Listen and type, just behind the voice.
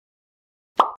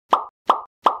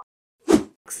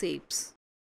egg shapes.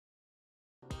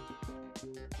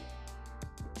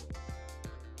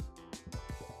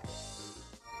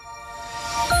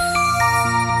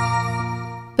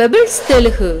 Pebbles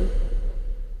Telugu.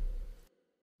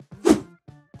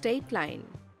 Straight line.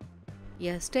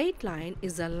 A straight line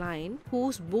is a line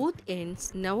whose both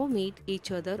ends never meet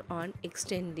each other on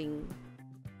extending.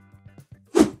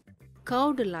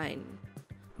 Curved line.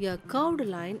 A curved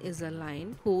line is a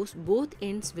line whose both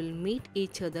ends will meet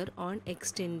each other on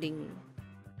extending.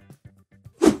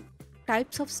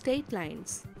 Types of straight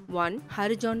lines: 1.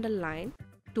 Horizontal line,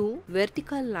 2.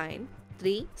 Vertical line,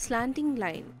 3. Slanting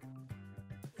line.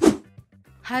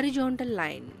 Horizontal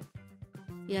line.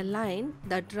 A line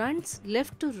that runs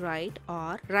left to right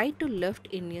or right to left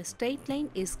in a straight line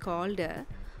is called a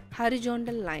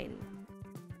horizontal line.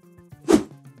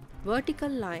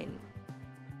 Vertical line.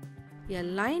 A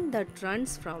line that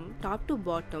runs from top to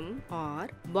bottom or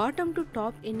bottom to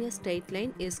top in a straight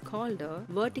line is called a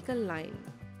vertical line.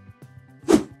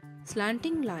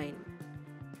 Slanting line.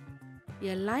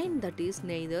 A line that is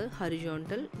neither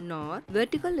horizontal nor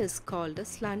vertical is called a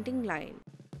slanting line.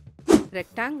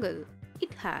 Rectangle.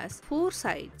 It has 4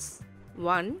 sides: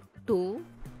 1, 2,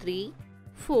 3,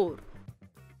 4.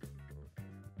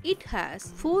 It has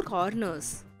 4 corners: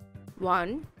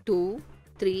 1, 2,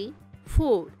 3,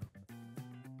 4.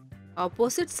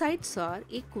 Opposite sides are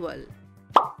equal.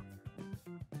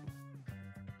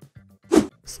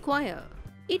 Square.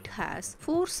 It has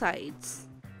 4 sides: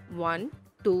 1,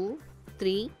 2,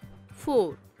 3,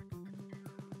 4.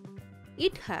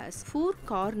 It has 4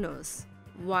 corners: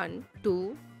 1, 2,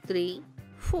 3,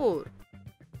 4.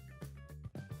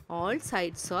 All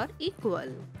sides are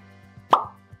equal.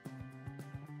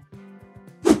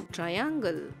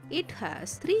 Triangle. It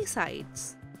has 3 sides: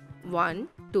 1,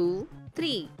 2,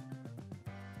 3.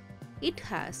 It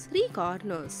has 3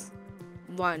 corners: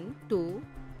 1, 2,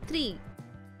 3.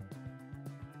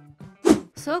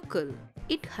 Circle.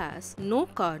 It has no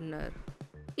corner.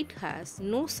 It has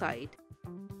no side.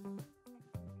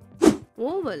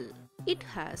 Oval. It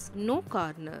has no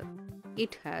corner.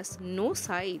 It has no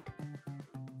side.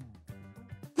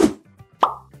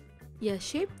 A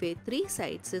shape with 3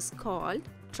 sides is called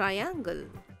triangle.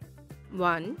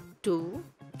 1, 2,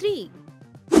 3.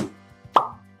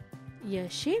 A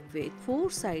shape with 4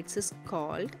 sides is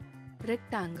called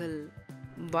rectangle.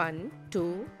 1,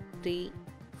 2, 3,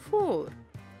 4.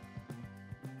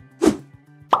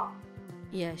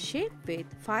 A shape with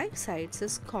 5 sides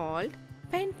is called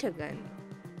pentagon.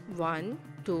 1,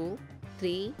 2,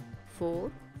 3,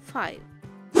 4, 5.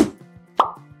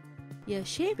 A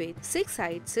shape with 6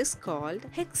 sides is called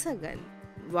hexagon.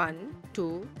 1,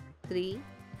 2, 3,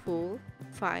 4,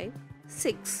 5,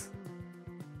 6.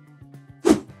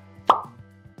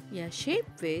 A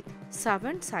shape with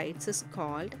 7 sides is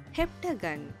called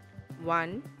heptagon.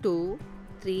 1, 2,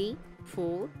 3,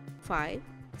 4, 5,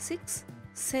 6,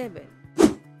 7.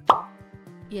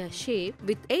 A shape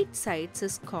with 8 sides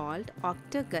is called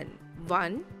octagon.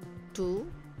 1, 2,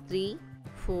 3,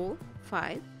 4,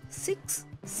 5, 6,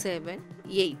 7,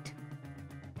 8.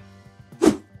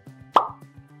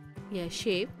 A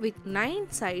shape with 9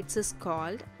 sides is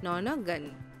called nonagon.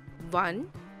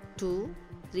 1, 2,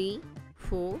 3,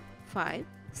 4, 5,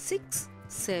 6,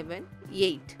 7,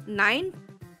 8. 9.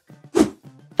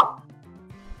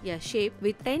 A shape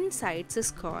with 10 sides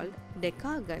is called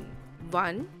decagon.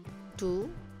 1, 2,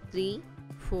 3,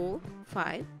 4,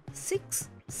 5, 6,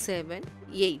 7,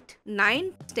 8.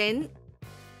 9, 10.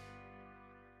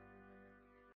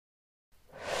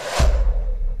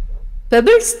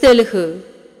 Pebbles Telugu.